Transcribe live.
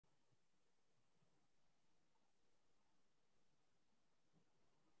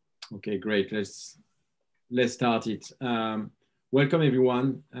Okay, great. Let's start it. Welcome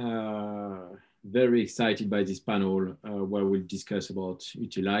everyone. Very excited by this panel where we'll discuss about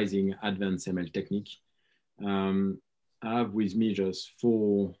utilizing advanced ML technique. I have with me just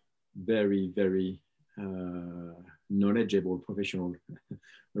four very knowledgeable professionals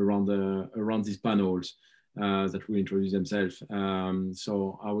around these panels that will introduce themselves.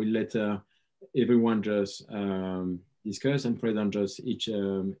 So I will let everyone just discuss and present just each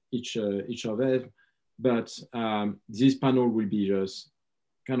of them. But this panel will be just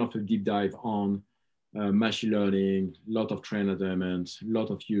kind of a deep dive on machine learning, lot of trend elements, lot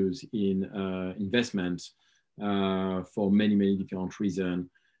of use in investment for many different reasons.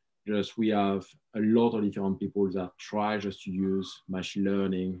 Just we have a lot of different people that try just to use machine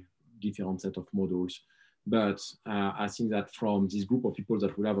learning, different set of models. But I think that from this group of people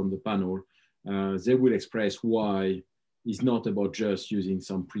that we have on the panel, they will express why it's not about just using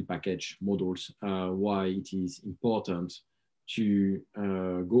some prepackaged models, why it is important to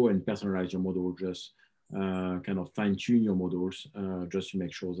go and personalize your model, just kind of fine tune your models, just to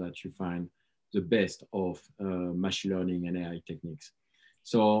make sure that you find the best of machine learning and AI techniques.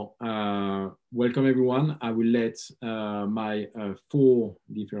 So welcome everyone. I will let my four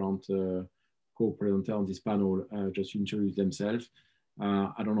different co-presenters on this panel just introduce themselves.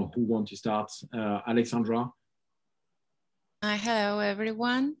 I don't know who wants to start. Alejandra. Hello,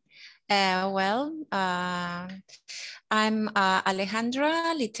 everyone. I'm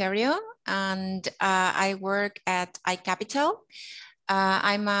Alejandra Litterio, and I work at iCapital.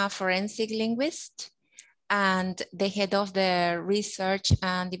 I'm a forensic linguist and the head of the research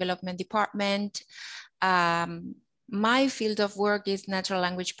and development department. My field of work is natural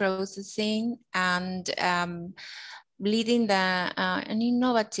language processing and leading an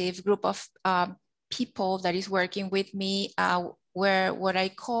innovative group of people that is working with me where what I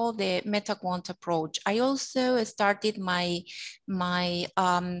call the meta-quant approach. I also started my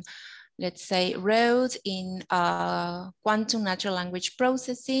let's say road in quantum natural language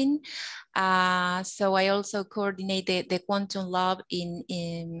processing. So I also coordinate the quantum lab in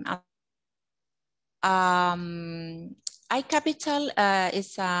iCapital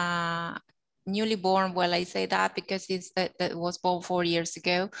is a newly born, well, I say that because it was born 4 years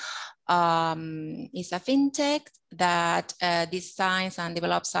ago. It's a fintech that designs and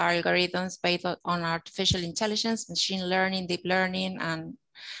develops algorithms based on artificial intelligence, machine learning, deep learning, and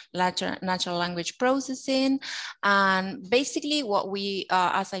natural language processing. And basically what we,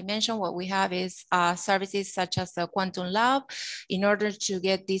 as I mentioned, what we have is services such as the Quantum Lab in order to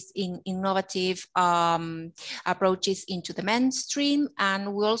get these innovative approaches into the mainstream.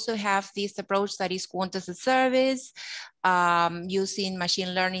 And we also have this approach that is quant as a service, using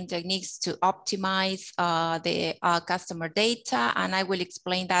machine learning techniques to optimize the customer data. And I will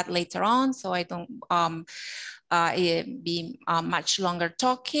explain that later on, so I don't be much longer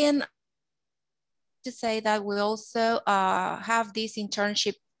talking. To say that we also have this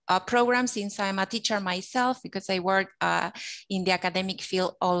internship program, since I'm a teacher myself, because I work in the academic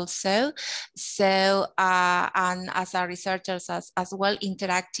field also. So, and as a researcher as well,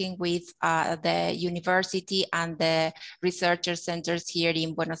 interacting with the university and the researcher centers here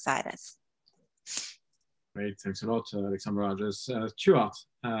in Buenos Aires. Great, thanks a lot, Alexandra. Just Stuart.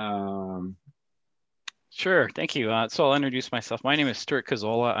 Sure, thank you. So I'll introduce myself. My name is Stuart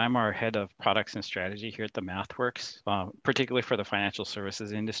Kozola. I'm our head of products and strategy here at the MathWorks, particularly for the financial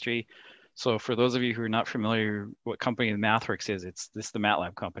services industry. So for those of you who are not familiar what company the MathWorks is, this is the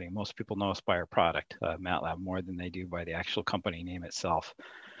MATLAB company. Most people know us by our product, MATLAB, more than they do by the actual company name itself.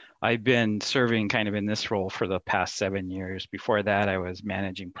 I've been serving kind of in this role for the past 7 years. Before that, I was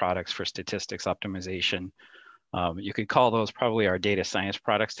managing products for statistics optimization. You could call those probably our data science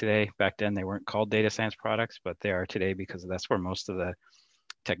products today. Back then, they weren't called data science products, but they are today because that's where most of the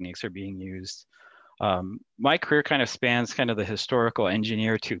techniques are being used. My career kind of spans kind of the historical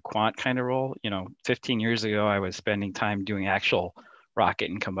engineer to quant kind of role. 15 years ago, I was spending time doing actual rocket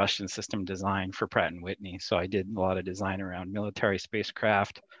and combustion system design for Pratt & Whitney. So I did a lot of design around military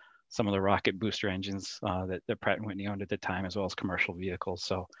spacecraft, some of the rocket booster engines that Pratt & Whitney owned at the time, as well as commercial vehicles.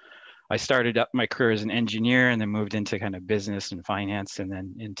 So I started up my career as an engineer and then moved into kind of business and finance, and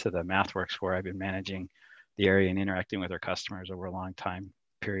then into the MathWorks, where I've been managing the area and interacting with our customers over a long time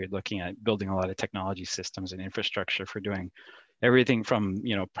period, looking at building a lot of technology systems and infrastructure for doing everything from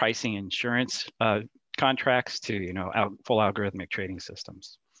pricing insurance contracts to full algorithmic trading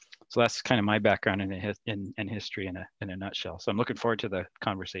systems. So that's kind of my background in history in a nutshell. So I'm looking forward to the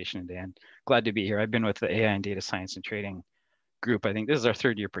conversation today, and glad to be here. I've been with the AI and data science and trading group. I think this is our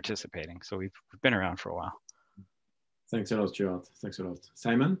 3rd year participating, so we've been around for a while. Thanks a lot, Stuart. Thanks a lot.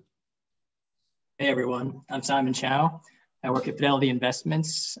 Simon? Hey everyone, I'm Simon Chao. I work at Fidelity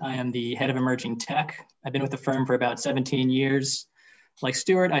Investments. I am the head of emerging tech. I've been with the firm for about 17 years. Like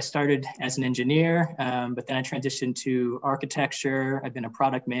Stuart, I started as an engineer, but then I transitioned to architecture. I've been a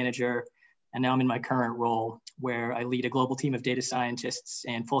product manager, and now I'm in my current role where I lead a global team of data scientists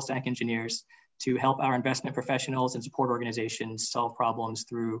and full stack engineers to help our investment professionals and support organizations solve problems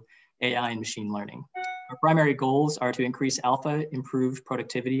through AI and machine learning. Our primary goals are to increase alpha, improve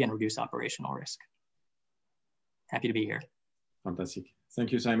productivity, and reduce operational risk. Happy to be here. Fantastic.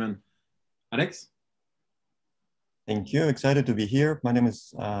 Thank you, Simon. Alex? Thank you. Excited to be here. My name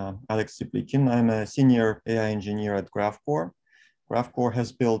is Alex Tsyplikhin. I'm a senior AI engineer at Graphcore. Graphcore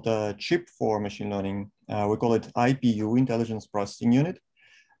has built a chip for machine learning. We call it IPU, Intelligence Processing Unit.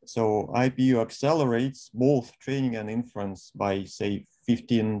 So IPU accelerates both training and inference by, say,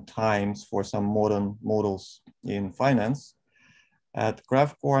 15 times for some modern models in finance. At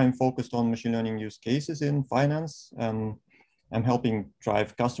Graphcore, I'm focused on machine learning use cases in finance, and I'm helping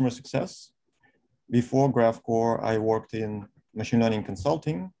drive customer success. Before Graphcore, I worked in machine learning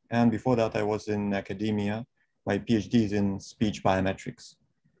consulting, and before that, I was in academia. My PhD is in speech biometrics.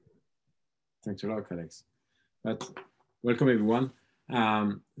 Thanks a lot, Alex. But welcome, everyone.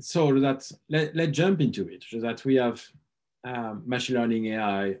 So let's jump into it. So that we have machine learning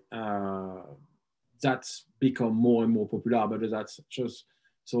AI that's become more and more popular, but that's just,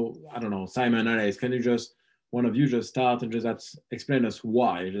 so I don't know, Simon, Alex, can you just, one of you just start and just explain us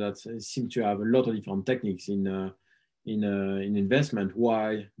why that seems to have a lot of different techniques in investment.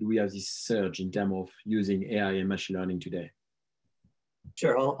 Why do we have this surge in terms of using AI and machine learning today?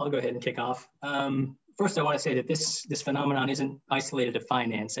 Sure, I'll go ahead and kick off. First, I want to say that this phenomenon isn't isolated to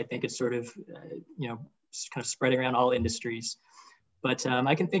finance. I think it's sort of, kind of spreading around all industries. But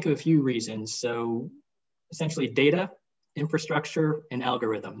I can think of a few reasons. So essentially data, infrastructure, and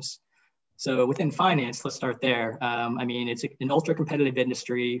algorithms. So within finance, let's start there. I mean, it's an ultra competitive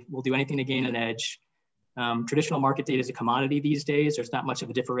industry. We'll do anything to gain an edge. Traditional market data is a commodity these days. There's not much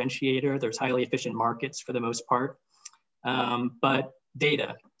of a differentiator. There's highly efficient markets for the most part. But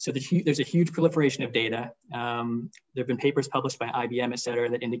data. So there's a huge proliferation of data. There have been papers published by IBM, et cetera,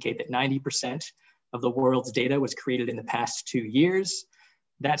 that indicate that 90% of the world's data was created in the past 2 years.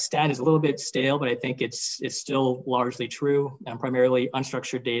 That stat is a little bit stale, but I think it's still largely true, primarily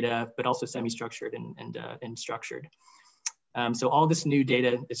unstructured data, but also semi-structured and structured. So all this new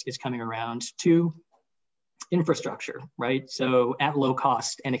data is coming around. 2, infrastructure, right? So at low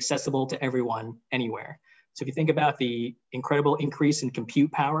cost and accessible to everyone, anywhere. So if you think about the incredible increase in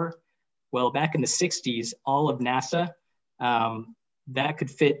compute power, well, back in the 60s, all of NASA, that could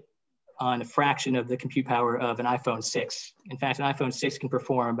fit on a fraction of the compute power of an iPhone 6. In fact, an iPhone 6 can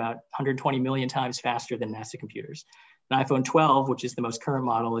perform about 120 million times faster than NASA computers. An iPhone 12, which is the most current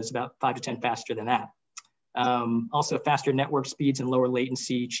model, is about 5 to 10 faster than that. Also faster network speeds and lower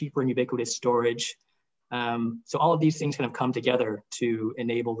latency, cheaper and ubiquitous storage. So all of these things kind of come together to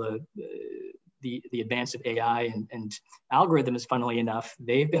enable the advance of AI and algorithms, funnily enough.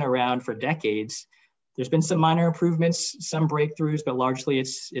 They've been around for decades. There's been some minor improvements, some breakthroughs, but largely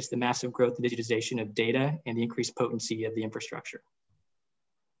it's the massive growth and digitization of data and the increased potency of the infrastructure.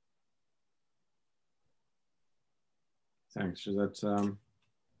 Thanks. So that's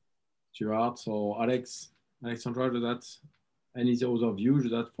Stuart. So Alexandra, that any other views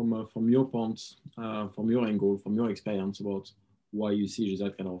that from your points, from your angle, from your experience about why you see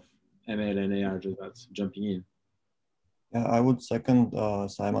that kind of ML and AI that's jumping in? Yeah, I would second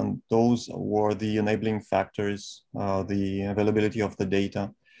Simon. Those were the enabling factors, the availability of the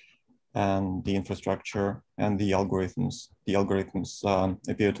data and the infrastructure and the algorithms. The algorithms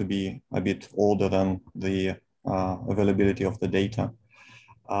appear to be a bit older than the availability of the data.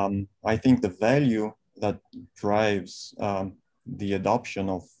 I think the value that drives the adoption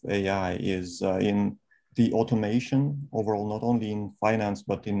of AI is in the automation overall, not only in finance,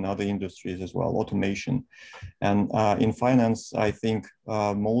 but in other industries as well, automation. And in finance, I think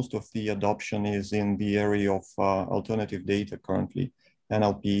most of the adoption is in the area of alternative data currently,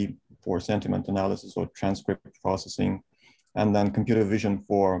 NLP for sentiment analysis or transcript processing, and then computer vision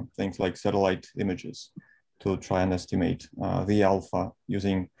for things like satellite images to try and estimate the alpha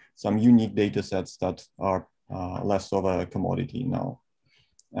using some unique data sets that are less of a commodity now.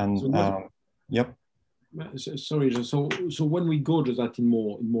 And yep. Sorry, so when we go to that in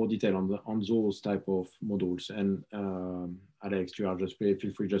more detail on those type of models, and Alex, you are just feel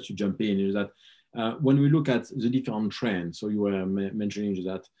free just to jump in. Is that when we look at the different trends? So you were mentioning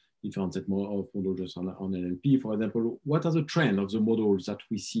that different set of models on NLP, for example. What are the trends of the models that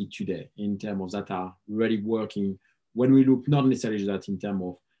we see today in terms of that are really working? When we look not necessarily that in terms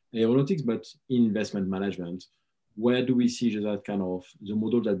of aeronautics, but in investment management, where do we see that kind of the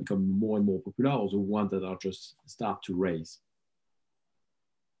models that become more and more popular, or the ones that are just start to raise?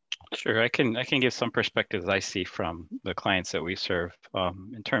 Sure, I can give some perspectives I see from the clients that we serve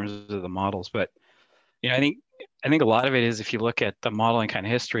in terms of the models. But I think a lot of it is, if you look at the modeling kind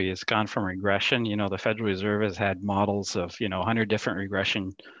of history, it's gone from regression. The Federal Reserve has had models of 100 different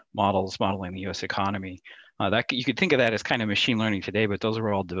regression models modeling the U.S. economy. That you could think of that as kind of machine learning today, but those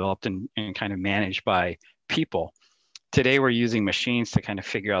were all developed and kind of managed by people. Today, we're using machines to kind of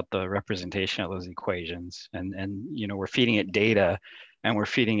figure out the representation of those equations, and we're feeding it data, and we're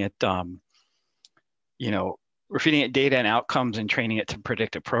feeding it we're feeding it data and outcomes and training it to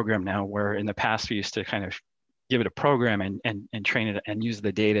predict a program now, where in the past we used to kind of give it a program and train it and use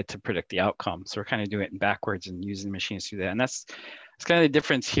the data to predict the outcome. So we're kind of doing it backwards and using machines to do that. And that's kind of the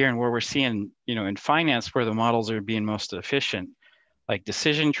difference here, and where we're seeing, in finance, where the models are being most efficient. Like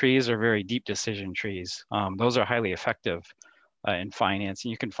decision trees are very deep decision trees. Those are highly effective in finance,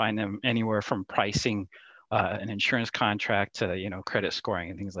 and you can find them anywhere from pricing an insurance contract to credit scoring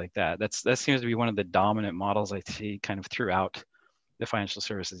and things like that. That seems to be one of the dominant models I see kind of throughout the financial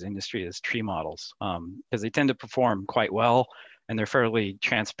services industry, is tree models, because they tend to perform quite well, and they're fairly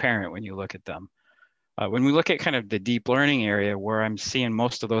transparent when you look at them. When we look at kind of the deep learning area, where I'm seeing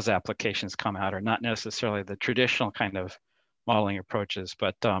most of those applications come out, are not necessarily the traditional kind of modeling approaches,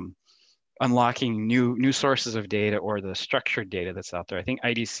 but unlocking new sources of data, or the structured data that's out there. I think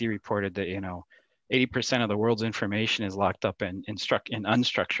IDC reported that 80% of the world's information is locked up in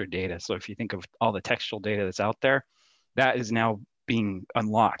unstructured data. So if you think of all the textual data that's out there, that is now being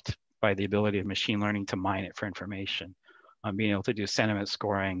unlocked by the ability of machine learning to mine it for information. Being able to do sentiment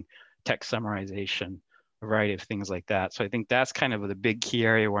scoring, text summarization, a variety of things like that. So I think that's kind of the big key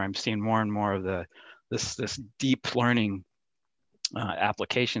area where I'm seeing more and more of this deep learning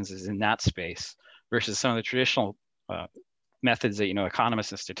applications is in that space, versus some of the traditional methods that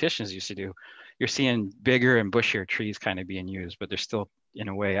economists and statisticians used to do. You're seeing bigger and bushier trees kind of being used, but they're still, in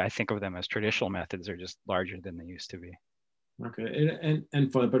a way, I think of them as traditional methods. Are just larger than they used to be. Okay,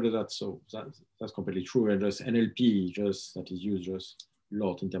 and for the part of that, so that's completely true. And just NLP, that is used just a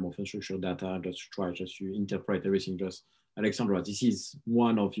lot in terms of unstructured data, just to interpret everything. Just Alejandra, this is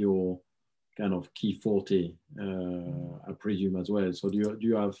one of your kind of key forte, I presume, as well. So do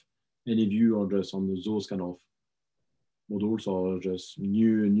you have any view on those kind of models, or just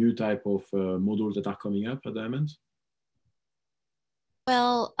new type of models that are coming up at the moment?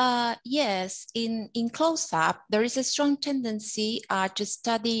 Well, yes, in close-up, there is a strong tendency to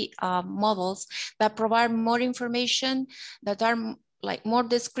study models that provide more information, that are like more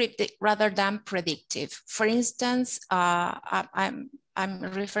descriptive rather than predictive. For instance, I'm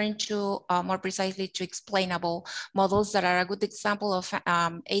referring to more precisely to explainable models that are a good example of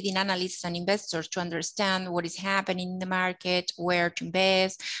aiding analysts and investors to understand what is happening in the market, where to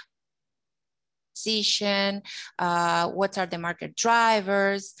invest, position, what are the market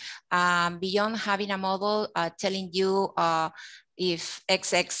drivers, beyond having a model telling you if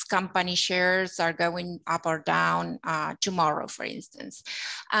XX company shares are going up or down tomorrow, for instance.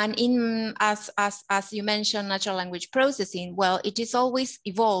 And as you mentioned, natural language processing, well, it is always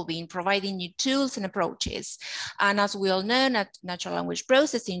evolving, providing new tools and approaches. And as we all know, natural language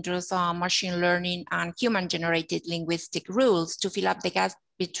processing uses machine learning and human-generated linguistic rules to fill up the gaps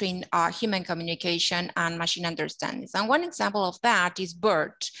between human communication and machine understandings. And one example of that is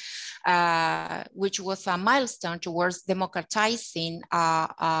BERT, which was a milestone towards democratizing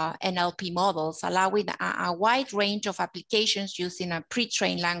NLP models, allowing a wide range of applications using a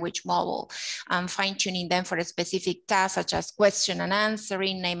pre-trained language model and fine-tuning them for a specific task, such as question and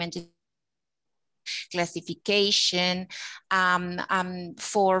answering, name and classification.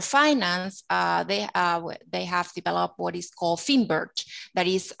 For finance, they have developed what is called FinBERT, that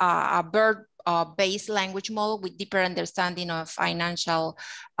is a BERT-based language model with deeper understanding of financial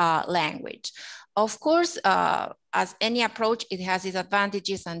language. Of course, as any approach, it has its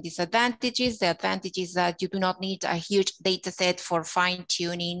advantages and disadvantages. The advantage is that you do not need a huge data set for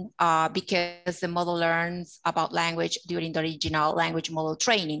fine-tuning because the model learns about language during the original language model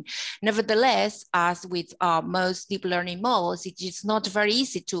training. Nevertheless, as with most deep learning models, it is not very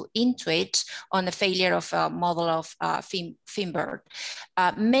easy to intuit on the failure of a model of FinBERT.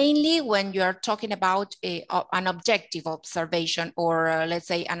 Mainly when you are talking about an objective observation, or let's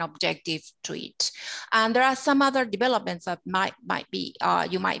say an objective tweet. And there are some other developments that might be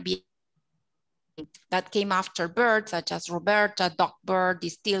you might be that came after BERT, such as Roberta, DocBERT,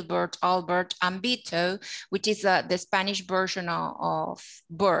 DistillBERT, Albert, and Vito, which is the Spanish version of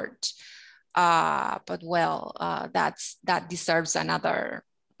BERT. But well, that deserves another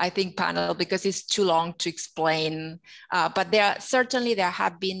I think, panel because it's too long to explain. But there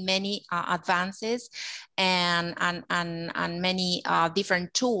have been many advances and many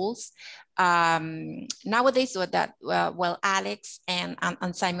different tools. Nowadays, well, Alex and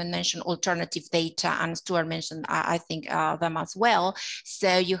Simon mentioned alternative data, and Stuart mentioned, I think, them as well.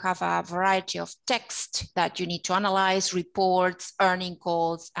 So you have a variety of text that you need to analyze, reports, earning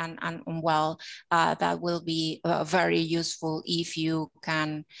calls, and well, that will be very useful if you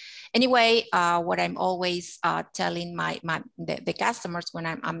can. Anyway, what I'm always telling the customers when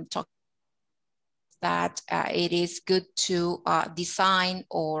I'm talking, that it is good to design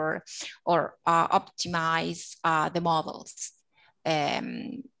or optimize the models.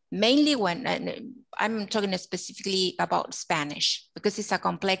 Mainly when I'm talking specifically about Spanish, because it's a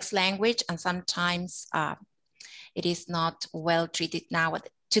complex language and sometimes it is not well treated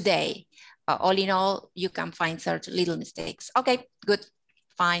today. All in all, you can find certain little mistakes. Okay, good,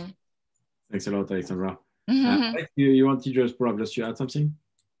 fine. Thanks a lot, Alejandra. You want to just perhaps you add something?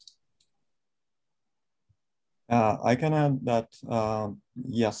 I can add that,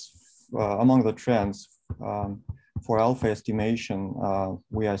 yes, among the trends, for alpha estimation,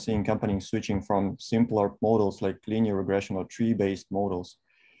 we are seeing companies switching from simpler models like linear regression or tree-based models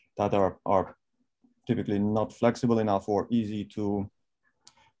that are typically not flexible enough or easy to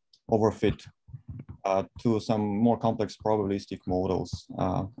overfit to some more complex probabilistic models,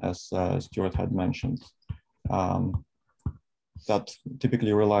 as Stuart had mentioned, that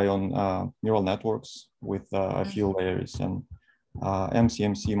typically rely on neural networks with a few layers. And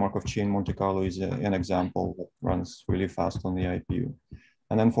MCMC, Markov chain Monte Carlo, is an example that runs really fast on the IPU.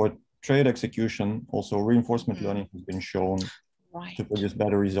 And then for trade execution, also reinforcement learning has been shown to produce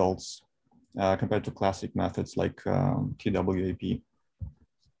better results compared to classic methods like TWAP.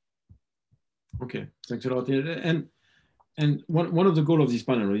 Okay, thanks a lot. And one of the goals of this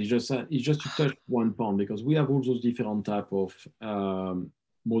panel is just to touch one point, because we have all those different type of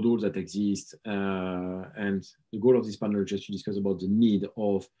models that exist, and the goal of this panel is just to discuss about the need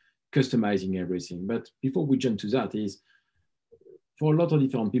of customizing everything. But before we jump to that, is for a lot of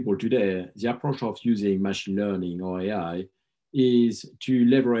different people today, the approach of using machine learning or AI is to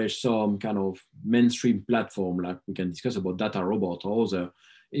leverage some kind of mainstream platform, like we can discuss about Data Robot or other.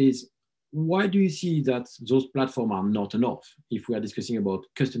 Is why do you see that those platforms are not enough if we are discussing about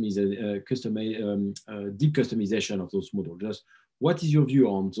deep customization of those models? Just what is your view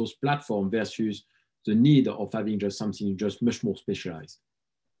on those platforms versus the need of having just something just much more specialized?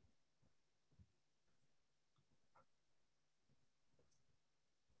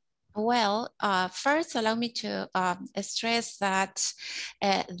 Well, first, allow me to stress that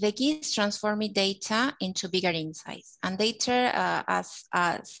the key is transforming data into bigger insights. And data, as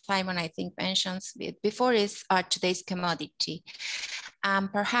Simon, I think, mentions before, is today's commodity.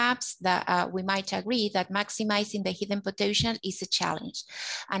 And perhaps that we might agree that maximizing the hidden potential is a challenge,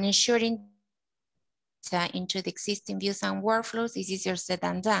 and ensuring into the existing views and workflows is easier said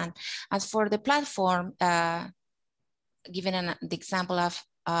than done. As for the platform, given the example of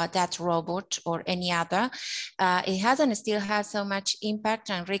that robot or any other, it hasn't and still has so much impact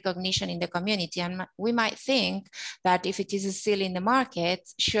and recognition in the community. And we might think that if it is still in the market,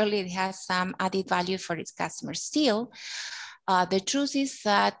 surely it has some added value for its customers. Still, the truth is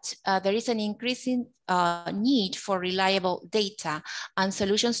that there is an increasing need for reliable data and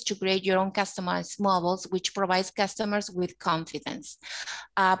solutions to create your own customized models, which provides customers with confidence.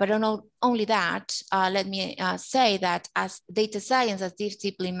 But not only that, let me say that as data science, as this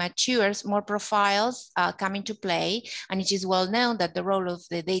discipline matures, more profiles come into play, and it is well known that the role of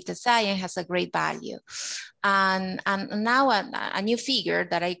the data science has a great value. And now a new figure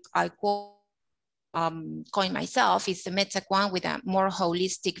that I quote, coin myself, is the meta-quant with a more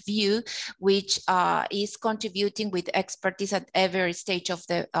holistic view, which is contributing with expertise at every stage of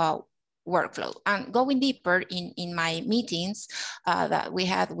the workflow. And going deeper in my meetings that we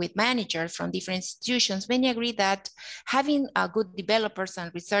had with managers from different institutions, many agree that having good developers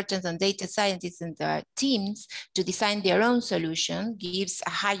and researchers and data scientists in the teams to design their own solution gives a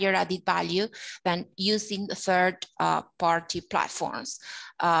higher added value than using third-party platforms.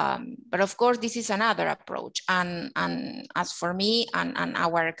 But of course, this is another approach. And as for me and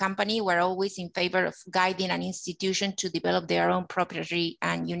our company, we're always in favor of guiding an institution to develop their own proprietary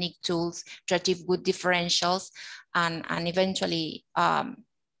and unique tools to achieve good differentials and eventually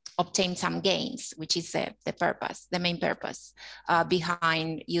obtain some gains, which is the purpose, the main purpose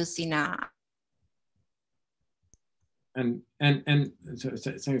behind using a. And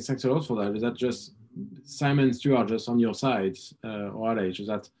thanks a lot for that. Is that just Simon, Stuart, just on your side, or Alex, is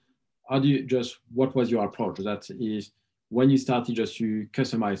that, how do you just, what was your approach? That is, when you started just to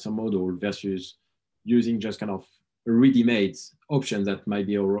customize some model versus using just kind of ready-made options that might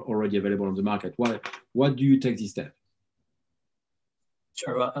be already available on the market? What do you take this step?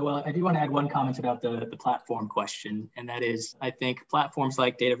 Sure. Well, I do want to add one comment about the platform question, and that is, I think platforms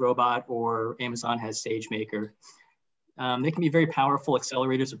like DataRobot or Amazon has SageMaker, they can be very powerful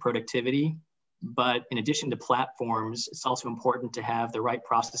accelerators of productivity. But in addition to platforms, it's also important to have the right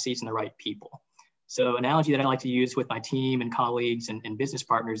processes and the right people. So analogy that I like to use with my team and colleagues and business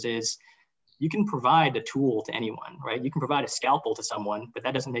partners is, you can provide a tool to anyone, right? You can provide a scalpel to someone, but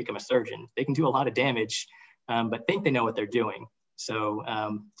that doesn't make them a surgeon. They can do a lot of damage, but think they know what they're doing. So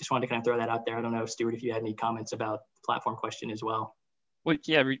just wanted to kind of throw that out there. I don't know, Stuart, if you had any comments about the platform question as well. Well,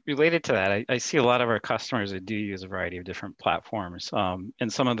 yeah, related to that, I see a lot of our customers that do use a variety of different platforms.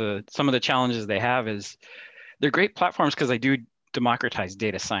 And some of the challenges they have is they're great platforms because they do democratize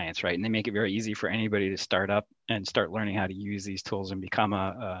data science, right? And they make it very easy for anybody to start up and start learning how to use these tools and become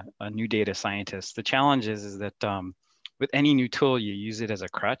a new data scientist. The challenge is that with any new tool, you use it as a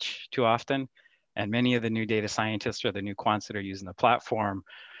crutch too often. And many of the new data scientists or the new quants that are using the platform,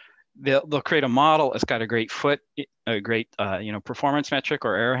 they'll create a model. It's got a great performance metric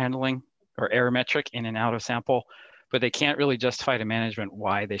or error handling or error metric in and out of sample, but they can't really justify to management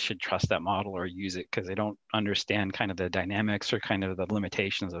why they should trust that model or use it because they don't understand kind of the dynamics or kind of the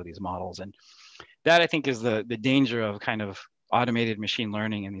limitations of these models. And that, I think, is the danger of kind of automated machine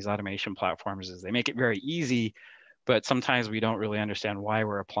learning and these automation platforms, is they make it very easy, but sometimes we don't really understand why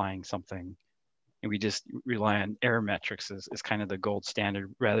we're applying something. And we just rely on error metrics as kind of the gold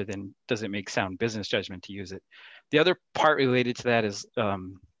standard rather than does it make sound business judgment to use it. The other part related to that is,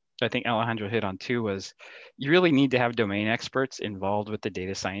 I think Alejandra hit on too, was you really need to have domain experts involved with the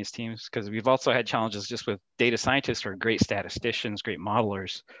data science teams, because we've also had challenges just with data scientists who are great statisticians, great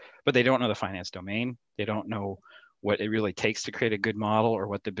modelers, but they don't know the finance domain. They don't know what it really takes to create a good model or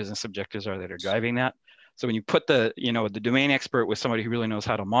what the business objectives are that are driving that. So when you put the domain expert with somebody who really knows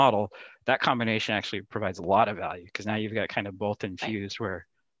how to model, that combination actually provides a lot of value, because now you've got kind of both infused, where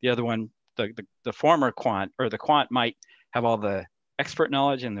the other one, the former quant or the quant might have all the expert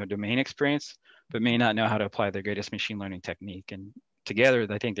knowledge and their domain experience, but may not know how to apply their greatest machine learning technique. And together,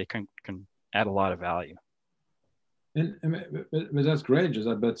 I think they can add a lot of value. But that's great,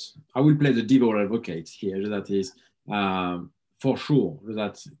 but I will play the devil advocate here. That is for sure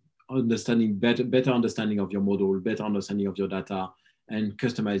that better understanding of your model, better understanding of your data, and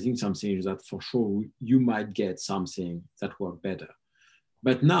customizing something, that for sure you might get something that works better.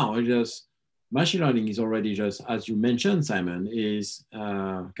 But now machine learning is already, just as you mentioned, Simon, is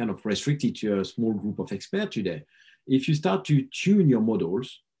kind of restricted to a small group of experts today. If you start to tune your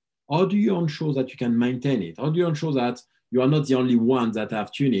models, how do you ensure that you can maintain it? How do you ensure that you are not the only ones that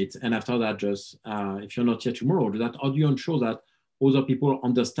have tuned it? And after that, if you're not here tomorrow, how do you ensure that other people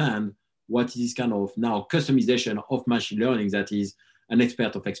understand what is kind of now customization of machine learning that is an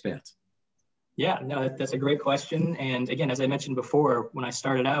expert of experts? Yeah, no, that's a great question. And again, as I mentioned before, when I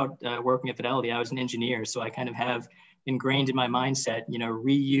started out working at Fidelity, I was an engineer. So I kind of have ingrained in my mindset,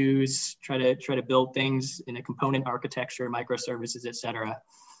 reuse, try to build things in a component architecture, microservices, et cetera.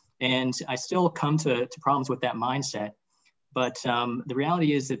 And I still come to problems with that mindset. But the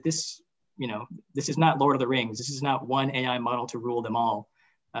reality is that this is not Lord of the Rings. This is not one AI model to rule them all.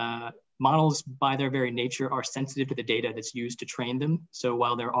 Models, by their very nature, are sensitive to the data that's used to train them. So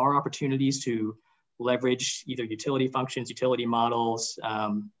while there are opportunities to leverage either utility functions, utility models,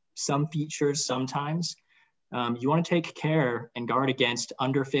 some features sometimes, you want to take care and guard against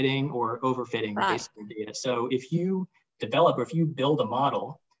underfitting or overfitting based on data. So if you develop or if you build a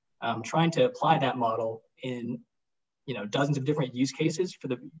model, trying to apply that model in dozens of different use cases,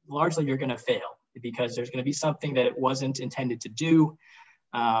 largely you're going to fail, because there's going to be something that it wasn't intended to do.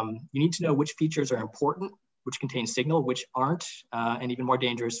 You need to know which features are important, which contain signal, which aren't, and even more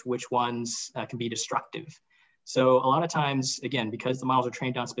dangerous, which ones can be destructive. So a lot of times, again, because the models are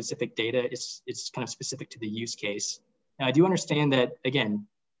trained on specific data, it's kind of specific to the use case. Now, I do understand that, again,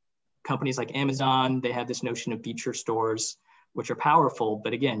 companies like Amazon, they have this notion of feature stores, which are powerful,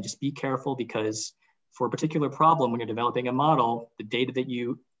 but again, just be careful, because for a particular problem, when you're developing a model, the data that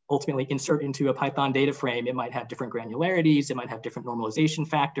you ultimately insert into a Python data frame, it might have different granularities, it might have different normalization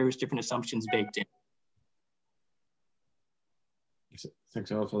factors, different assumptions baked in.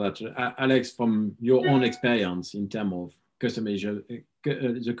 Thanks a lot for that. Alex, from your own experience in terms of the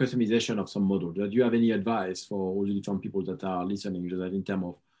customization of some model, do you have any advice for all the different people that are listening, that in terms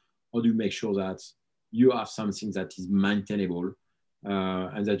of how do you make sure that you have something that is maintainable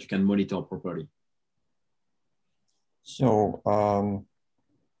and that you can monitor properly? So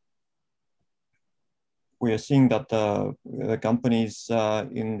we are seeing that the companies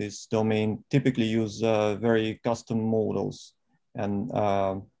in this domain typically use very custom models, and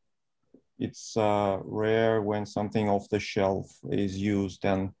it's rare when something off the shelf is used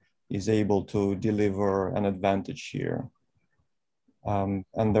and is able to deliver an advantage here. And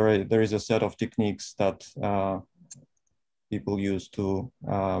there is a set of techniques that people use to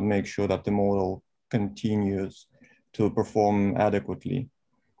make sure that the model continues to perform adequately.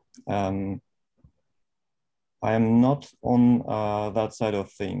 I am not on that side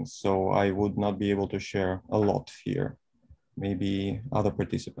of things, so I would not be able to share a lot here. Maybe other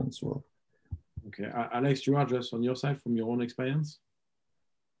participants will. Okay, Alex, you are just on your side from your own experience?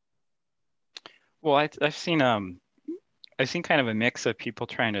 Well, I've seen kind of a mix of people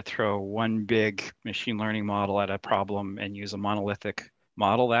trying to throw one big machine learning model at a problem and use a monolithic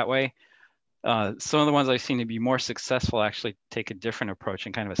model that way. Some of the ones I've seen to be more successful actually take a different approach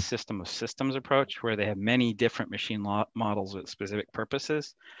and kind of a system of systems approach, where they have many different machine models with specific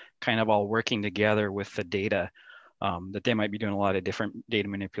purposes, kind of all working together with the data that they might be doing a lot of different data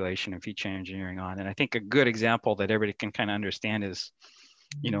manipulation and feature engineering on. And I think a good example that everybody can kind of understand is,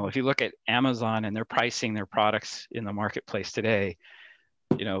 you know, if you look at Amazon and they're pricing their products in the marketplace today,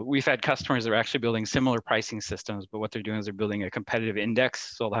 you know, we've had customers that are actually building similar pricing systems, but what they're doing is they're building a competitive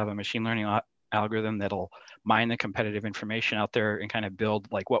index. So they'll have a machine learning algorithm that'll mine the competitive information out there and kind of build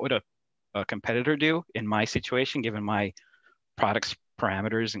like, what would a competitor do in my situation, given my product's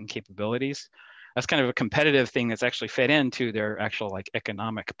parameters and capabilities? That's kind of a competitive thing that's actually fed into their actual like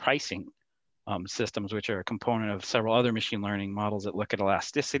economic pricing systems, which are a component of several other machine learning models that look at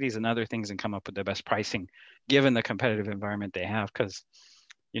elasticities and other things and come up with the best pricing given the competitive environment they have. Because,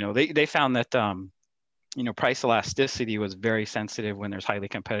 you know, they found that, you know, price elasticity was very sensitive when there's highly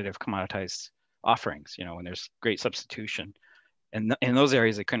competitive commoditized offerings, you know, when there's great substitution. And in those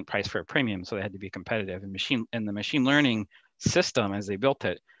areas, they couldn't price for a premium, so they had to be competitive. And the machine learning system, as they built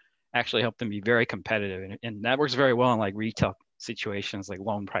it, actually helped them be very competitive. And that works very well in like retail situations like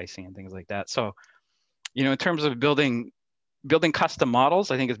loan pricing and things like that. So, you know, in terms of building custom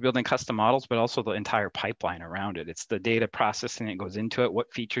models, I think it's building custom models, but also the entire pipeline around it. It's the data processing that goes into it,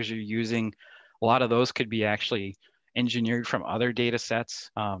 what features you're using. A lot of those could be actually engineered from other data sets,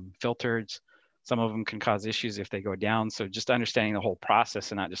 filtered. Some of them can cause issues if they go down. So just understanding the whole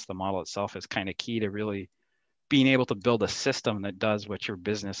process and not just the model itself is kind of key to really being able to build a system that does what your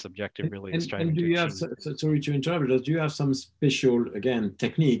business objective really is striving to achieve. Sorry to interrupt, but do you have some special, again,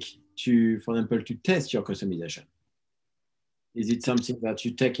 technique to, for example, to test your customization? Is it something that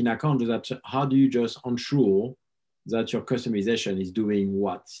you take in account? That how do you just ensure that your customization is doing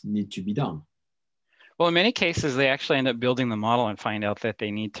what needs to be done? Well, in many cases, they actually end up building the model and find out that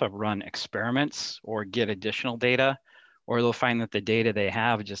they need to run experiments or get additional data, or they'll find that the data they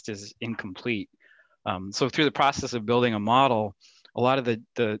have just is incomplete. So through the process of building a model, a lot of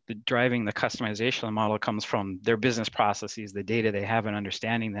the driving the customization of the model comes from their business processes, the data they have, and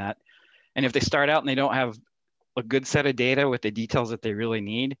understanding that. And if they start out and they don't have a good set of data with the details that they really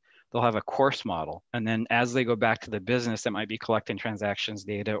need, they'll have a coarse model. And then as they go back to the business that might be collecting transactions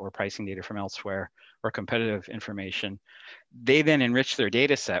data or pricing data from elsewhere or competitive information, they then enrich their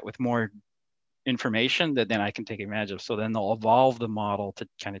data set with more information that then I can take advantage of. So then they'll evolve the model to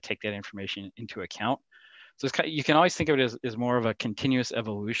kind of take that information into account. So it's kind of, you can always think of it as more of a continuous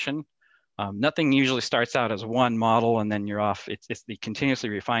evolution. Nothing usually starts out as one model and then you're off. It's the continuously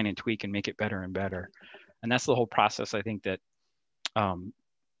refine and tweak and make it better and better. And that's the whole process. I think that,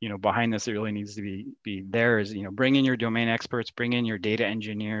 you know, behind this, it really needs to be there is, you know, bring in your domain experts, bring in your data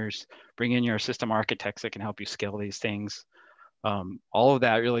engineers, bring in your system architects that can help you scale these things. All of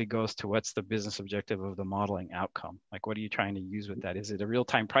that really goes to what's the business objective of the modeling outcome. Like, what are you trying to use with that? Is it a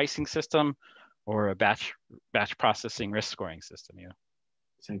real-time pricing system or a batch processing risk scoring system? Yeah.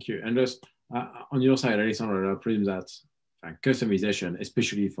 Thank you. And just on your side, Alejandra, I presume that customization,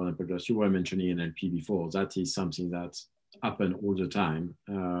 especially for the purpose you were mentioning NLP before, that is something that happens all the time,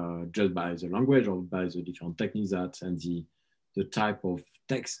 just by the language or by the different techniques that and the type of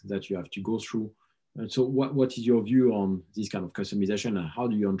text that you have to go through. So what is your view on this kind of customization, and how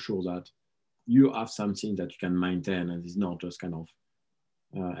do you ensure that you have something that you can maintain and is not just kind of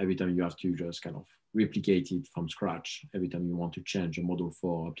every time you have to just kind of replicate it from scratch every time you want to change a model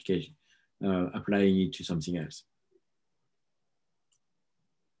for application, applying it to something else?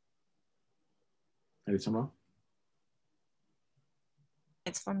 Alejandra?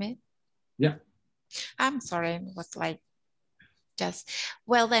 It's for me? Yeah. I'm sorry, it was like just,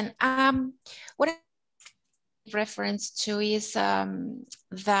 well then, what I reference to is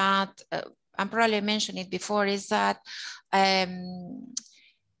that, I probably mentioned it before, is that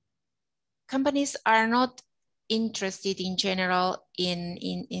companies are not interested in general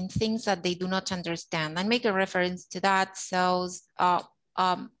in things that they do not understand. I make a reference to that. So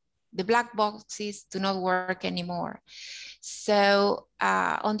the black boxes do not work anymore. So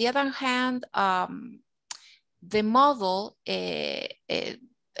on the other hand, the model,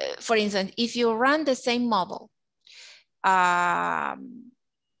 for instance, if you run the same model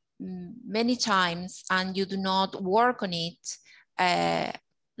many times and you do not work on it,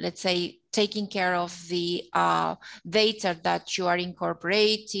 let's say taking care of the data that you are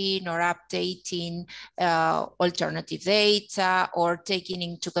incorporating or updating alternative data, or taking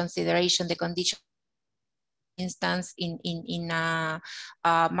into consideration the condition instance in a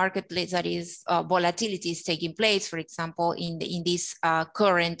marketplace that is volatility is taking place, for example, in this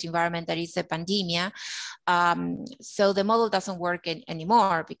current environment that is a pandemic. So the model doesn't work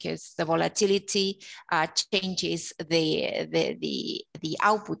anymore because the volatility changes the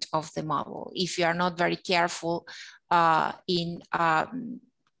output of the model. If you are not very careful in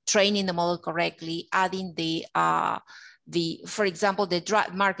training the model correctly, adding for example, the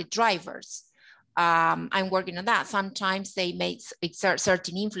market drivers. I'm working on that. Sometimes they may exert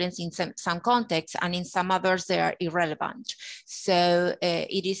certain influence in some contexts, and in some others they are irrelevant. So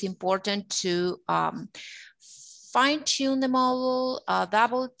it is important to fine-tune the model,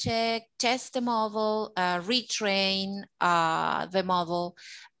 double check, test the model, retrain the model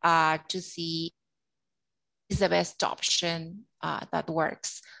to see is the best option that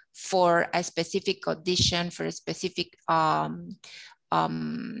works for a specific condition, for a specific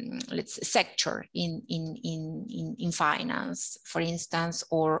let's sector in finance, for instance,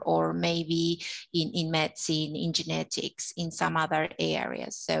 or maybe in medicine, in genetics, in some other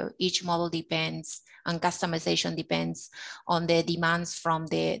areas. So each model depends, and customization depends on the demands from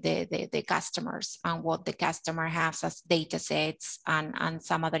the customers and what the customer has as data sets and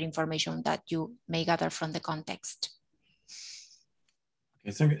some other information that you may gather from the context.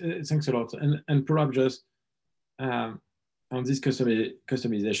 Okay, thanks a lot. And perhaps just on this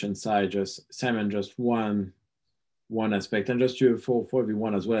customization side, Simon, just one aspect, and just for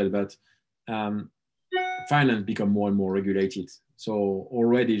everyone as well, but finance become more and more regulated. So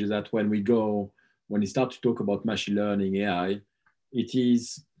already that when you start to talk about machine learning, AI, it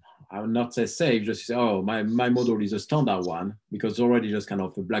is, I would not say safe, just say, oh, my model is a standard one, because already just kind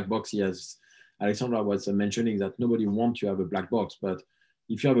of a black box, as Alejandra was mentioning, that nobody wants to have a black box. But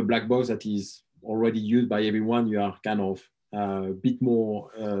if you have a black box that is already used by everyone, you are kind of a bit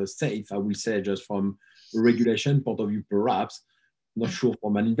more safe, I will say, just from a regulation point of view, perhaps, not sure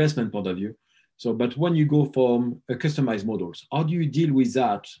from an investment point of view. So, but when you go from customized models, how do you deal with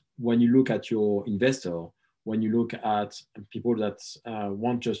that when you look at your investor, when you look at people that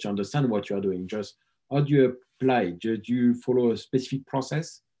want just to understand what you are doing? Just how do you apply it? Do you follow a specific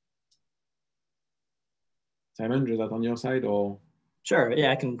process? Simon, is that on your side or? Sure,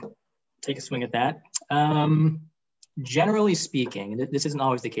 yeah, I can take a swing at that. Generally speaking, this isn't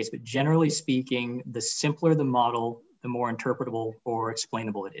always the case, but generally speaking, the simpler the model, the more interpretable or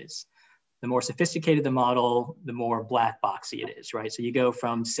explainable it is. The more sophisticated the model, the more black boxy it is, right? So you go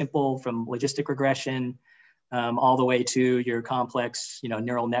from simple, from logistic regression, all the way to your complex,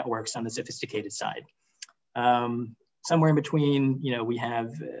 neural networks on the sophisticated side. Somewhere in between, we have,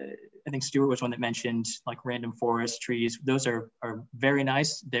 I think Stuart was one that mentioned like random forest trees. Those are very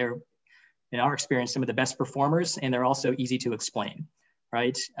nice. They're, in our experience, some of the best performers, and they're also easy to explain,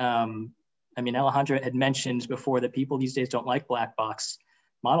 right? I mean, Alejandra had mentioned before that people these days don't like black box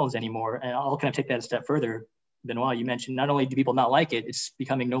models anymore. And I'll kind of take that a step further. Benoit, you mentioned not only do people not like it, it's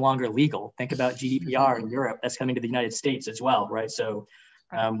becoming no longer legal. Think about GDPR in Europe, that's coming to the United States as well, right? So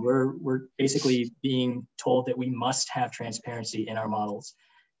we're basically being told that we must have transparency in our models.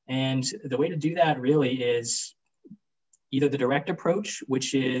 And the way to do that really is either the direct approach,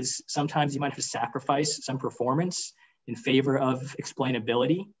 which is sometimes you might have to sacrifice some performance in favor of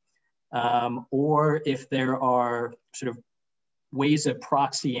explainability, or if there are sort of ways of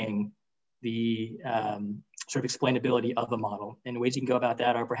proxying the sort of explainability of a model. And ways you can go about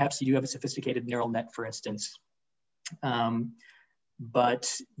that are perhaps you do have a sophisticated neural net, for instance.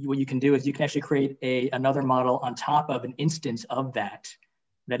 But what you can do is you can actually create another model on top of an instance of that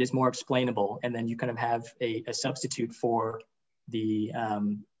is more explainable. And then you kind of have a substitute for the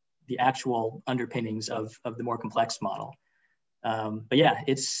actual underpinnings of the more complex model. But yeah,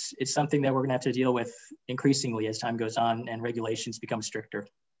 it's something that we're gonna have to deal with increasingly as time goes on and regulations become stricter.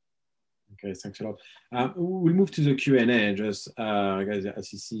 Okay, thanks a lot. We'll move to the Q&A. Just guys,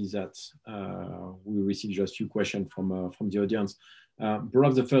 as you see that we received just a few questions from the audience.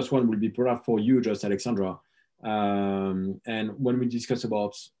 Perhaps the first one will be perhaps for you, just Alejandra. And when we discuss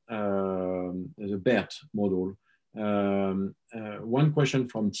about the BERT model, one question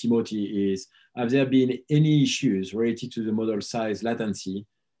from Timothy is, have there been any issues related to the model size latency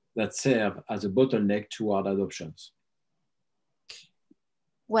that serve as a bottleneck toward adoptions?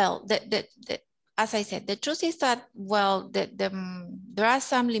 Well, as I said, the truth is that, well, there are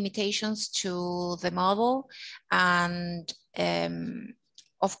some limitations to the model. And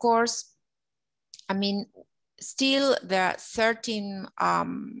of course, I mean, still there are certain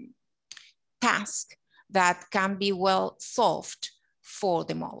tasks that can be well solved for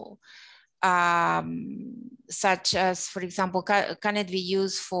the model. Such as, for example, can it be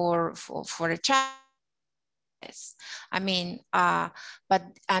used for a chat? Yes. I mean, but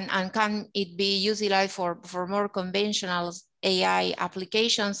can it be utilized for more conventional AI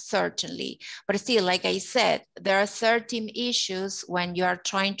applications? Certainly, but still, like I said, there are certain issues when you are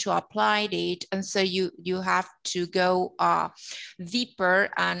trying to apply it, and so you have to go deeper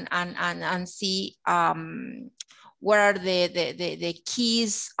and see what are the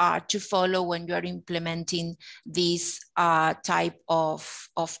keys to follow when you are implementing this type of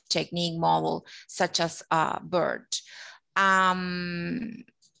technique model, such as BERT. I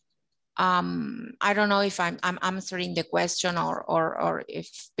don't know if I'm answering the question or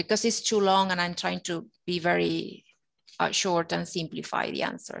if, because it's too long and I'm trying to be very short and simplify the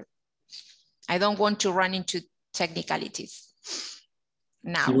answer. I don't want to run into technicalities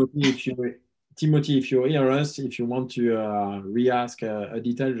now. Timothy, if you hear us, if you want to re-ask a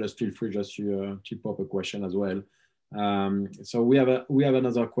detail, just feel free just to pop a question as well. So we have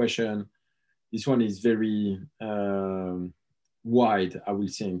another question. This one is very wide, I will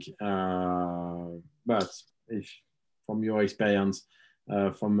think. But if from your experience,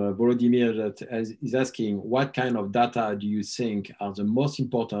 from Volodymyr that is asking, what kind of data do you think are the most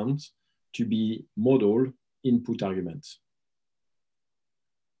important to be model input arguments?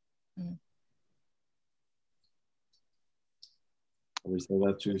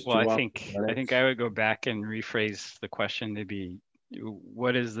 Well, I think I would go back and rephrase the question to be,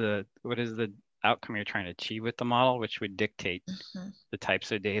 what is the outcome you're trying to achieve with the model, which would dictate the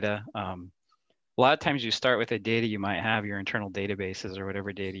types of data. A lot of times you start with the data you might have, your internal databases or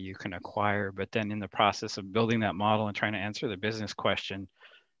whatever data you can acquire, but then in the process of building that model and trying to answer the business question,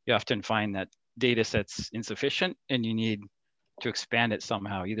 you often find that data set's insufficient and you need to expand it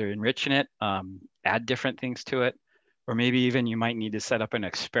somehow, either enriching it, add different things to it, or maybe even you might need to set up an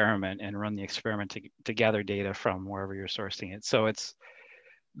experiment and run the experiment to gather data from wherever you're sourcing it. So it's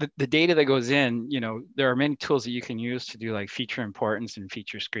the data that goes in, you know, there are many tools that you can use to do like feature importance and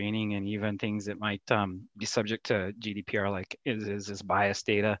feature screening, and even things that might be subject to GDPR, like is this bias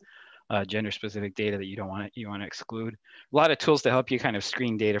data, gender specific data that you want to exclude. A lot of tools to help you kind of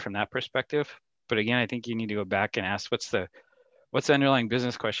screen data from that perspective. But again, I think you need to go back and ask what's the underlying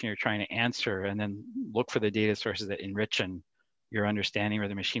business question you're trying to answer, and then look for the data sources that enrich your understanding or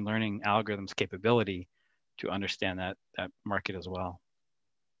the machine learning algorithm's capability to understand that market as well.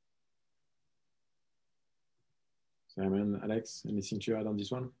 Simon, Alex, anything to add on this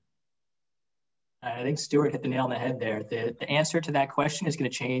one? I think Stuart hit the nail on the head there. The answer to that question is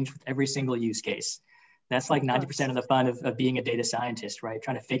going to change with every single use case. That's like 90% of the fun of being a data scientist, right?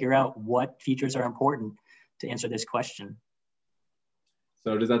 Trying to figure out what features are important to answer this question.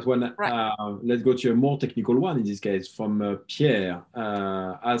 So that one, let's go to a more technical one in this case from Pierre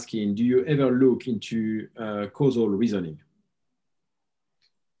asking, do you ever look into causal reasoning?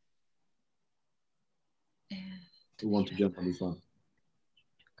 Who want to jump on this one?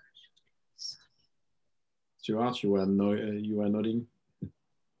 Stuart, you were nodding.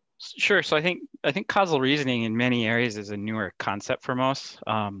 Sure. So I think causal reasoning in many areas is a newer concept for most.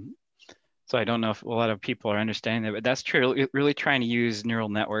 So I don't know if a lot of people are understanding that, but that's true. Really trying to use neural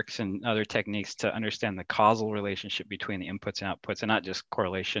networks and other techniques to understand the causal relationship between the inputs and outputs, and not just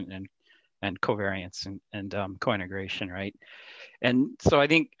correlation and covariance and co-integration, right? And so I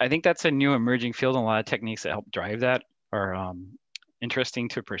think that's a new emerging field, and a lot of techniques that help drive that are interesting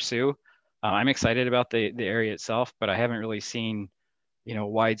to pursue. I'm excited about the area itself, but I haven't really seen, you know,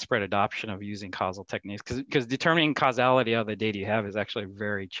 widespread adoption of using causal techniques, because determining causality of the data you have is actually a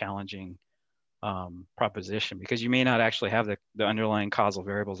very challenging proposition, because you may not actually have the underlying causal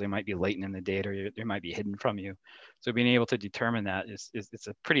variables. They might be latent in the data, or they might be hidden from you. So being able to determine that it's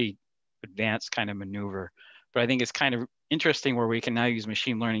a pretty advanced kind of maneuver. But I think it's kind of interesting where we can now use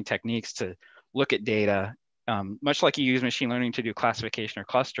machine learning techniques to look at data, much like you use machine learning to do classification or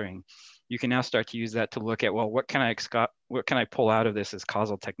clustering. You can now start to use that to look at, well, what can I pull out of this as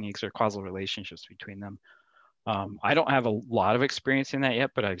causal techniques or causal relationships between them? I don't have a lot of experience in that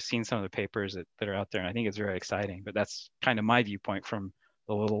yet, but I've seen some of the papers that are out there, and I think it's very exciting. But that's kind of my viewpoint from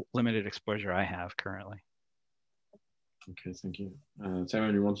the little limited exposure I have currently. Okay, thank you.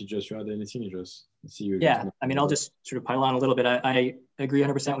 Simon, you wanted just to add anything? Just see you. Yeah, I mean, I'll just sort of pile on a little bit. I agree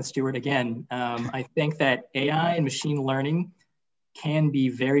 100% with Stuart again. I think that AI and machine learning can be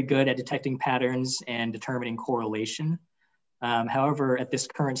very good at detecting patterns and determining correlation. However, at this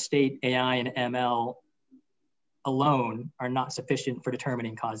current state, AI and ML alone are not sufficient for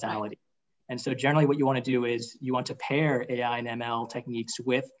determining causality. And so generally what you want to do is you want to pair AI and ML techniques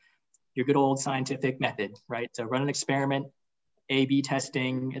with your good old scientific method, right? So run an experiment, A/B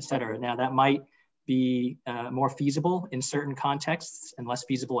testing, et cetera. Now that might be more feasible in certain contexts and less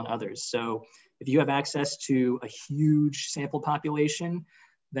feasible in others. So if you have access to a huge sample population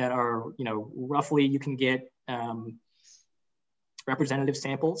that are, roughly you can get representative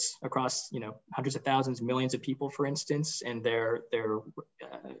samples across, hundreds of thousands, millions of people, for instance, and they're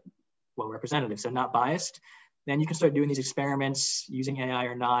well representative, so not biased, then you can start doing these experiments using AI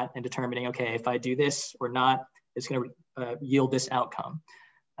or not and determining, okay, if I do this or not, it's going to yield this outcome.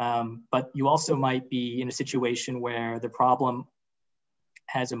 But you also might be in a situation where the problem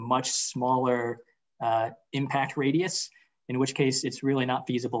has a much smaller impact radius, in which case it's really not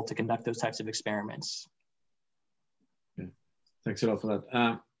feasible to conduct those types of experiments. Okay. Thanks a lot for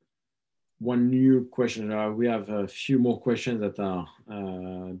that. One new question. We have a few more questions that are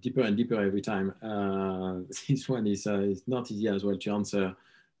deeper and deeper every time. This one is not easy as well to answer.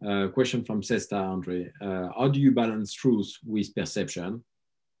 Question from Sesta, Andre. How do you balance truth with perception,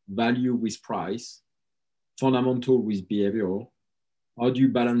 value with price, fundamental with behavior? How do you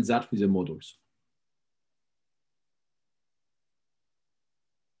balance that with the models?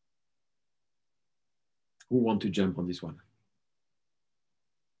 Who want to jump on this one?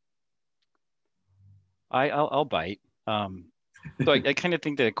 I'll bite. So I kind of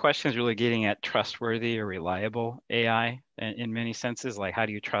think the question is really getting at trustworthy or reliable AI in many senses. Like, how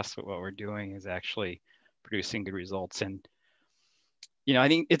do you trust that what we're doing is actually producing good results? And, I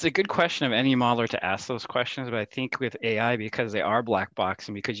think it's a good question of any modeler to ask those questions. But I think with AI, because they are black box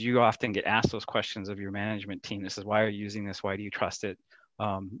and because you often get asked those questions of your management team, this is why are you using this? Why do you trust it?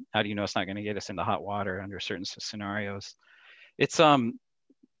 How do you know it's not going to get us into hot water under certain scenarios? It's,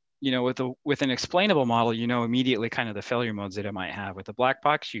 with an explainable model, immediately kind of the failure modes that it might have. With the black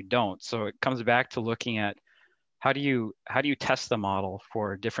box, you don't. So it comes back to looking at how do you test the model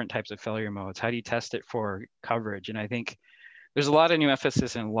for different types of failure modes? How do you test it for coverage? And I think there's a lot of new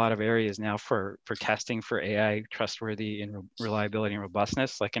emphasis in a lot of areas now for testing for AI trustworthy and reliability and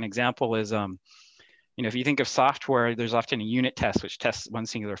robustness. Like an example is, if you think of software, there's often a unit test which tests one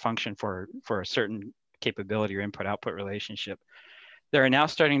singular function for a certain capability or input-output relationship. There are now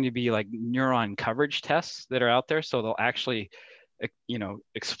starting to be like neuron coverage tests that are out there. So they'll actually,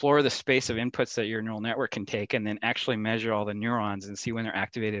 explore the space of inputs that your neural network can take and then actually measure all the neurons and see when they're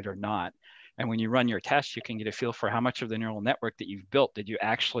activated or not. And when you run your test, you can get a feel for how much of the neural network that you've built did you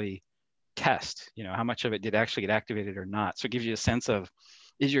actually test? How much of it did actually get activated or not? So it gives you a sense of,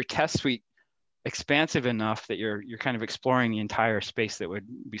 is your test suite expansive enough that you're kind of exploring the entire space that would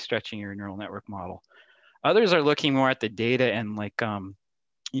be stretching your neural network model? Others are looking more at the data and like,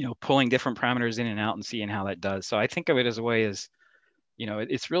 pulling different parameters in and out and seeing how that does. So I think of it as a way as,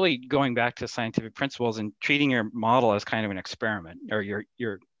 it's really going back to scientific principles and treating your model as kind of an experiment, or your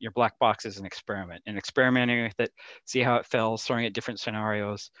black box as an experiment, and experimenting with it, see how it fails, throwing at different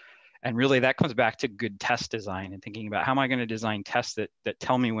scenarios. And really that comes back to good test design and thinking about how am I going to design tests that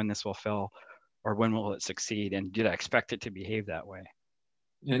tell me when this will fail or when will it succeed, and did I expect it to behave that way?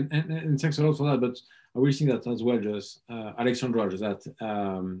 And thanks a lot for that. But I will think that as well, just Alejandra, that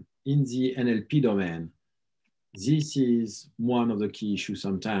in the NLP domain, this is one of the key issues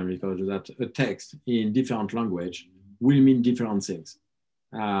sometimes, because that a text in different language will mean different things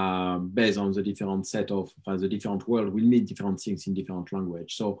based on the different set of, the different world will mean different things in different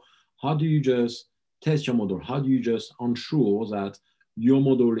language. So how do you just test your model? How do you just ensure that your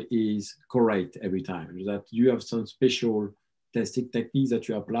model is correct every time? That you have some special testing techniques that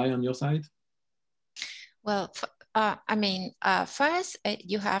you apply on your side? Well, first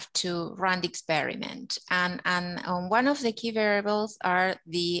you have to run the experiment, and one of the key variables are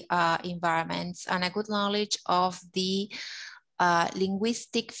the environments and a good knowledge of the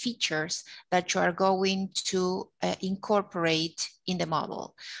linguistic features that you are going to incorporate in the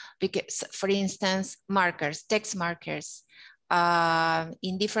model. Because, for instance, markers, text markers,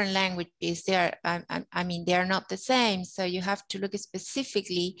 in different languages, they are not the same. So you have to look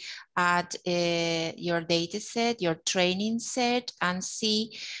specifically at your data set, your training set, and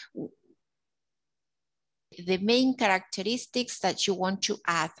see the main characteristics that you want to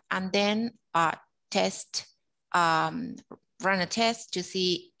add, and then test, run a test to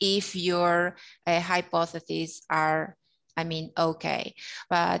see if your hypotheses are, I mean, okay.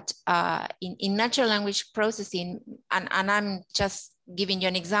 But in natural language processing, and I'm just giving you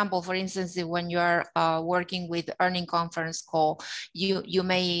an example, for instance, when you are working with earning conference call, you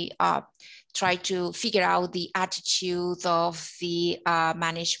may try to figure out the attitude of the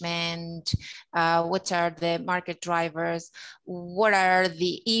management, what are the market drivers, what are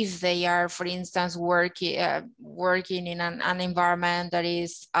the, if they are, for instance, working in an environment that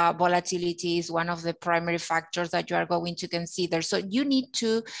is volatility is one of the primary factors that you are going to consider. So you need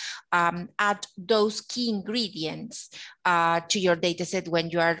to add those key ingredients to your data set when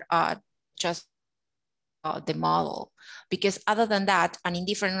you are just the model, because other than that, and in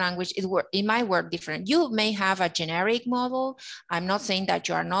different language, it might work different. You may have a generic model. I'm not saying that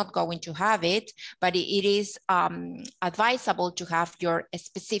you are not going to have it, but it is advisable to have your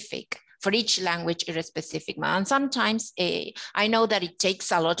specific, for each language, a specific model. And sometimes I know that it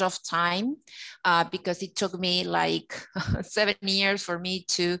takes a lot of time because it took me like 7 years for me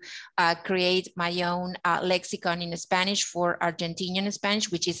to create my own lexicon in Spanish for Argentinian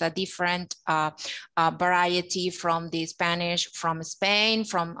Spanish, which is a different variety from the Spanish from Spain,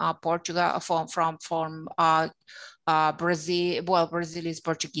 from Portugal, from Brazil. Well, Brazil is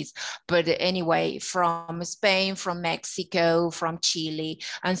Portuguese, but anyway, from Spain, from Mexico, from Chile.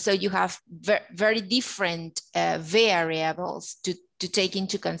 And so you have very different variables to take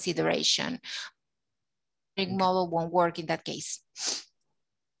into consideration. Okay. Model won't work in that case.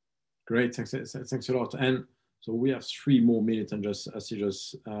 Great, thanks a lot. And so we have 3 more minutes, and just I see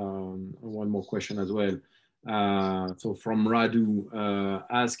just one more question as well. So from Radu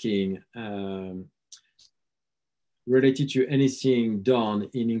asking, related to anything done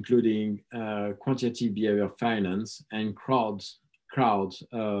in including quantitative behavior finance and crowd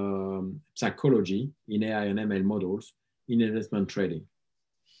psychology in AI and ML models in investment trading.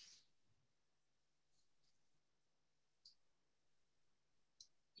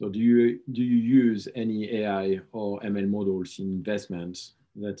 So do you use any AI or ML models in investments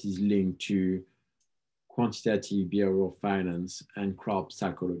that is linked to quantitative behavioral finance and crowd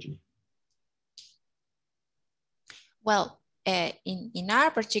psychology? Well, in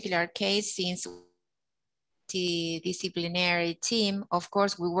our particular case, since the disciplinary team, of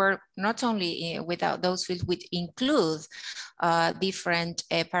course, we work not only without those fields, which include different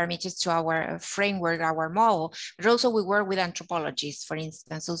parameters to our framework, our model, but also we work with anthropologists, for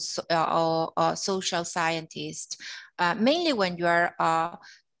instance, or social scientists, mainly when you are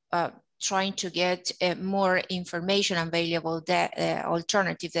trying to get more information available,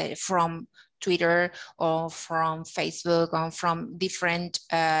 alternative data from Twitter or from Facebook or from different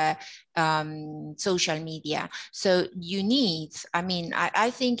social media. So you need, I mean,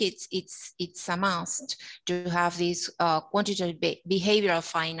 I think it's a must to have this quantitative behavioral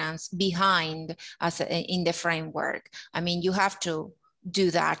finance behind us in the framework. I mean, you have to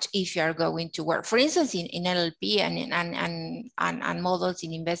do that if you are going to work. For instance, in NLP and models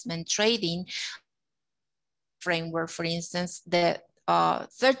in investment trading framework, for instance, the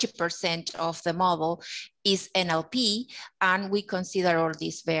 30% of the model is NLP, and we consider all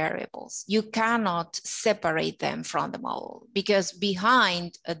these variables. You cannot separate them from the model because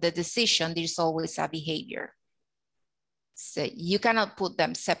behind the decision, there's always a behavior. So you cannot put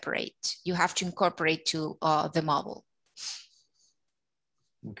them separate. You have to incorporate to the model.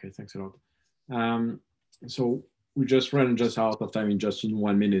 Okay, thanks a lot. So we just ran out of time in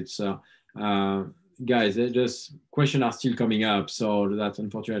 1 minute. So guys, just questions are still coming up. So that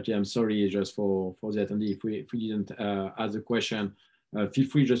unfortunately, I'm sorry just for the attendee. If we didn't ask a question, feel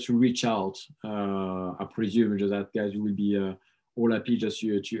free just to reach out. I presume just that guys will be all happy just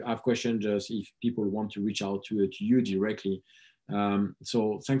to have questions, just if people want to reach out to you directly.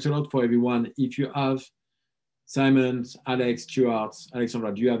 So thanks a lot for everyone. If you have Simon, Alex, Stuart,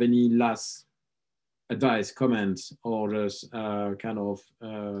 Alejandra, do you have any last advice, comments, or just kind of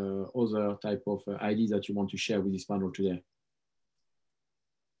other type of ideas that you want to share with this panel today?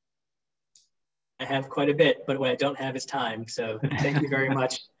 I have quite a bit, but what I don't have is time. So thank you very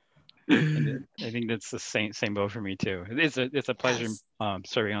much. And I think that's the same boat for me too. It's a pleasure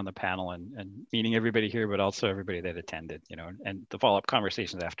serving on the panel and meeting everybody here, but also everybody that attended, you know, and the follow-up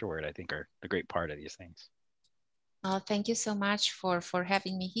conversations afterward, I think, are the great part of these things. Thank you so much for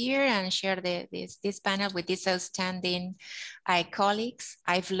having me here and share this panel with these outstanding colleagues.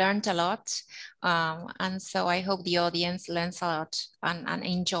 I've learned a lot, and so I hope the audience learns a lot and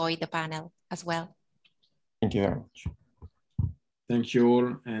enjoy the panel as well. Thank you very much. Thank you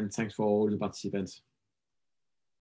all, and thanks for all the participants.